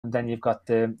and then you've got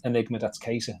the enigma that's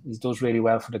Keita. He does really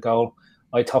well for the goal.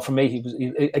 I thought for me,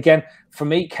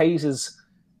 Keita's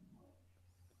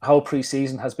whole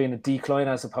pre-season has been a decline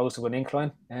as opposed to an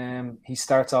incline. He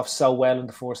starts off so well in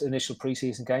the first initial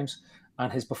pre-season games,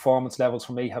 and his performance levels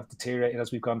for me have deteriorated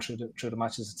as we've gone through the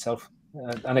matches itself.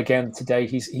 And again, today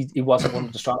he wasn't one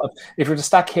of the strong. If you're to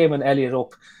stack him and Elliott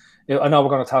up, I know we're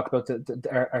going to talk about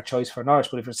our choice for Norwich,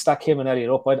 but if you stack him and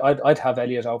Elliott up, I'd have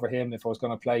Elliott over him if I was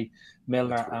going to play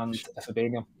Milner and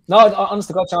Fabinho. No, honest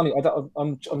to God, Johnny,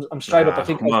 I'm straight up. I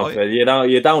think you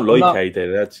don't like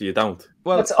Keita. You don't.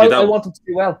 Well, I want him to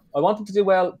do well. I want him to do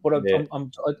well, but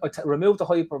I remove the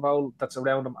hyperbole that's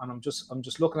around him, and I'm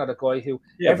just looking at a guy who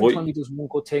every time he does one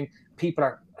good thing, people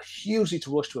are hugely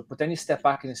to rush to it. But then you step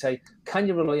back and you say, can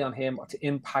you rely on him to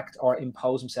impact or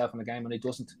impose himself in the game? And he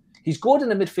doesn't. He's good in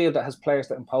the midfield that has players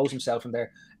that impose himself in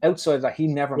there. Outside of that, he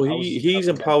never. Well, he's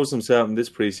imposed himself in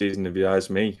this preseason, if you ask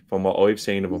me, from what I've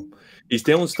seen of him. He's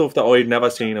doing stuff that I've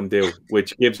never seen him do,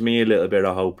 which gives me a little bit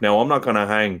of hope. Now, I'm not going to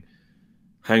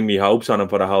hang me hopes on him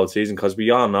for the whole season, because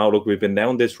we all know, look, we've been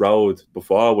down this road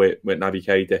before with Naby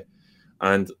Keita,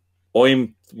 and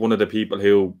I'm one of the people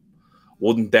who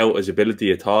wouldn't doubt his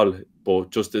ability at all, but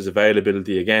just his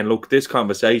availability again. Look, this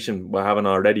conversation we're having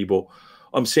already, but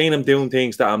I'm seeing him doing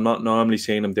things that I'm not normally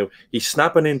seeing him do. He's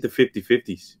snapping into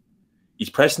 50-50s. He's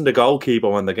pressing the goalkeeper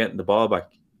when they're getting the ball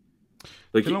back.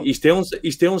 Like, he's doing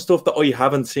stuff that I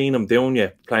haven't seen him doing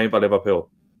yet playing for Liverpool.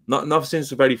 Not since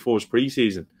the very first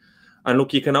pre-season. And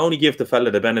look, you can only give the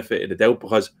fella the benefit of the doubt,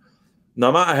 because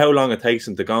no matter how long it takes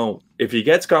him to go, if he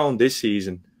gets going this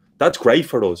season, that's great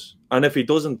for us. And if he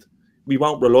doesn't, we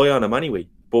won't rely on him anyway.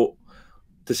 But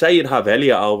to say you'd have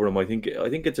Elliott over him, I think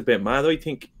it's a bit mad. I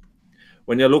think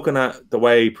when you're looking at the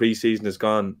way pre-season has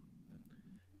gone,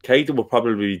 Keita will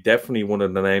probably be definitely one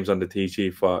of the names on the tee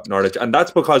sheet for Norwich. And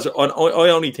that's because I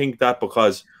only think that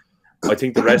because I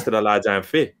think the rest of the lads aren't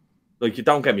fit. Like, you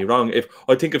don't get me wrong. If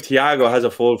Thiago has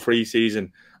a full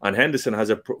pre-season and Henderson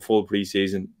has a full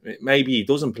pre-season, maybe he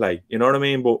doesn't play. You know what I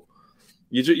mean? But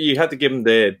you have to give him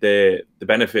the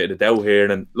benefit of the doubt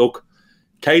here. And look,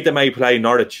 Keita may play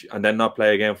Norwich and then not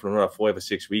play again for another 5 or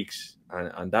 6 weeks,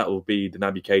 and that will be the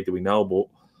Naby Keita we know. But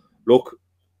look,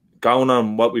 going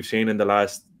on what we've seen in the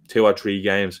last 2 or 3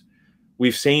 games,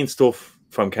 we've seen stuff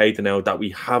from Keita now that we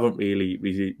haven't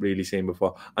really seen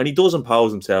before, and he does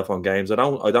impose himself on games. I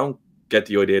don't get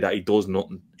the idea that he does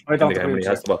nothing. I don't agree with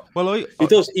that. Well, he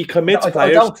does. He commits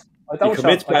players. He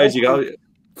commits players. You go.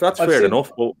 That's fair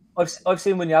enough. But I've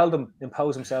seen Wijnaldum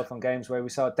impose himself on games where we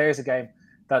saw there's a game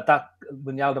that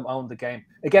Wijnaldum owned the game.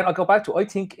 Again, I'll go back to, I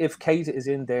think if Keita is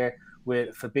in there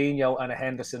with Fabinho and a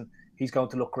Henderson, he's going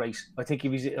to look great. I think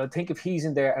if he's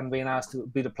in there and being asked to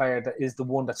be the player that is the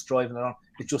one that's driving it on,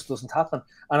 it just doesn't happen.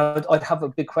 And I'd have a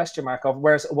big question mark over.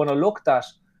 Whereas when I looked at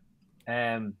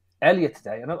Elliott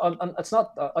today, and it's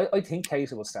not. I think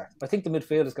Keita will start. I think the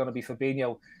midfield is going to be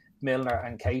Fabinho, Milner,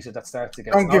 and Keita that starts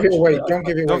against. Don't give it away. Don't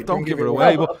give it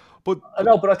away. But I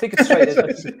know, but I think it's straight.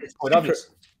 It's quite obvious.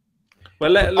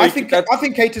 Well, I think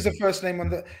Keita's the first name in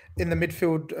the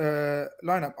midfield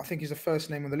lineup. I think he's the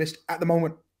first name on the list at the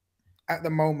moment. At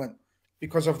the moment,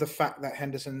 because of the fact that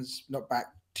Henderson's not back,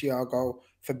 Thiago,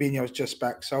 Fabinho's just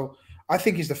back. So I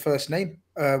think he's the first name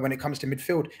when it comes to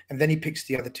midfield, and then he picks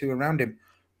the other 2 around him.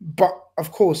 But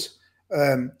of course,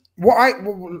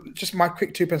 just my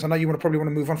quick 2 pence. I know you probably want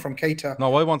to move on from Keita.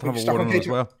 No, I want to have a word on it as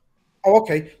well. Oh,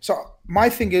 okay. So my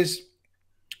thing is,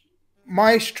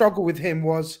 my struggle with him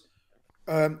was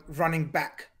running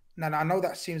back. Now I know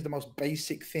that seems the most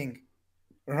basic thing,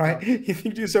 right? You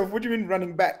think to yourself, what do you mean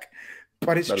running back?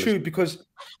 But it's true because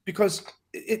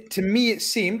to me it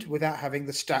seemed, without having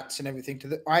the stats and everything to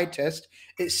the eye test,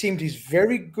 it seemed he's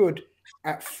very good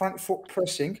at front foot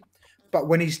pressing, but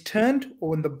when he's turned or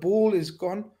when the ball is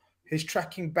gone, his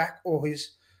tracking back or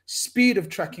his speed of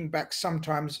tracking back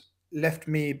sometimes left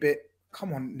me a bit,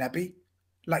 come on, Naby.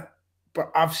 But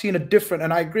I've seen a different,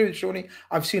 and I agree with Seany,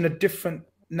 I've seen a different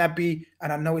Naby,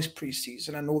 and I know it's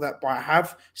pre-season and all that, but I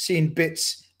have seen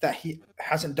bits that he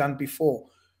hasn't done before.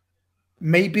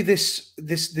 Maybe this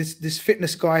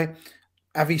fitness guy,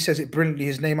 Avi says it brilliantly,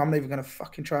 his name, I'm not even going to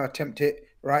fucking try to attempt it,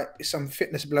 right? It's some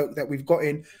fitness bloke that we've got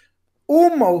in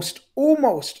almost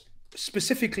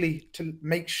specifically to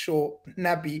make sure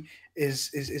Naby is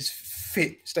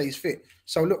fit, stays fit.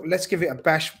 So look, let's give it a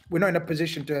bash. We're not in a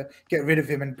position to get rid of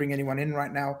him and bring anyone in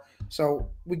right now.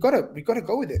 So we gotta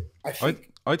go with it.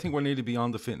 I think we need to be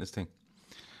on the fitness thing.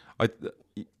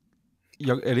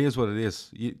 Yeah, it is what it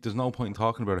is. There's no point in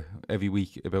talking about it every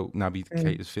week about Naby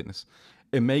Keita's fitness.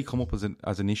 It may come up as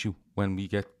an issue when we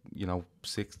get,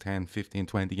 6, 10, 15,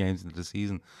 20 games into the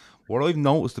season. What I've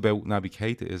noticed about Naby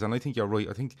Keita is, and I think you're right,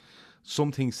 I think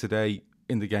some things today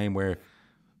in the game where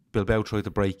Bilbao tried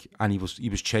to break and he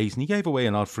was chasing, he gave away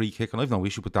an odd free kick, and I've no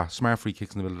issue with that. Smart free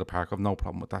kicks in the middle of the park, I've no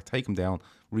problem with that. Take him down,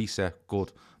 reset,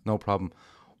 good, no problem.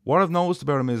 What I've noticed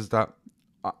about him is that,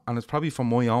 and it's probably from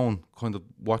my own kind of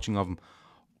watching of him,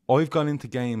 I've gone into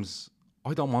games,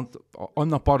 I'm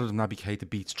not bothered if Naby Keita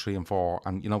beats 3 and 4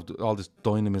 and, all this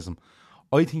dynamism.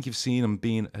 I think you've seen him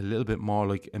being a little bit more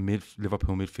like a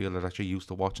Liverpool midfielder that you're used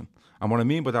to watching. And what I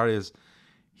mean by that is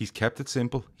he's kept it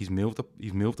simple, he's moved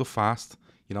up fast,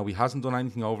 he hasn't done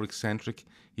anything over eccentric,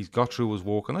 he's got through his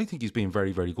work, and I think he's been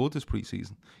very, very good this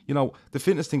pre-season. The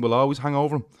fitness thing will always hang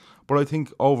over him, but I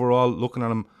think overall, looking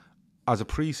at him as a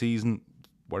pre-season,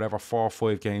 whatever 4 or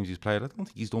 5 games he's played, I don't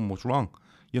think he's done much wrong.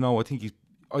 I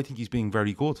think he's being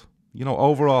very good,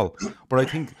 overall. But I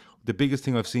think the biggest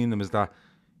thing I've seen him is that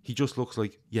he just looks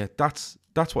like, that's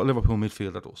what a Liverpool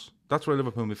midfielder does. That's what a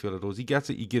Liverpool midfielder does. He gets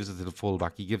it, he gives it to the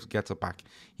fullback, he gets it back,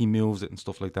 he moves it and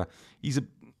stuff like that.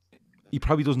 He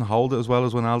probably doesn't hold it as well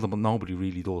as Wijnaldum, but nobody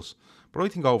really does. But I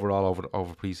think overall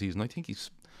over pre-season, I think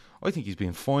he's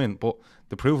been fine. But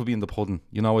the proof will be in the pudding.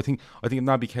 I think if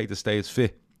Naby Keita stays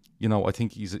fit, I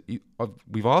think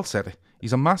we've all said it.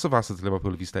 He's a massive asset to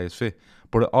Liverpool if he stays fit.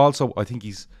 But also, I think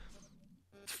he's,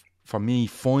 for me,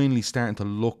 finally starting to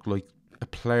look like a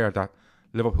player that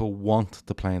Liverpool want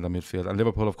to play in the midfield. And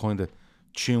Liverpool have kind of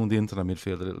tuned into the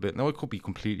midfield a little bit. Now, I could be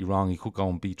completely wrong. He could go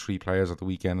and beat 3 players at the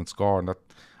weekend and score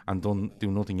and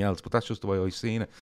do nothing else. But that's just the way I've seen it.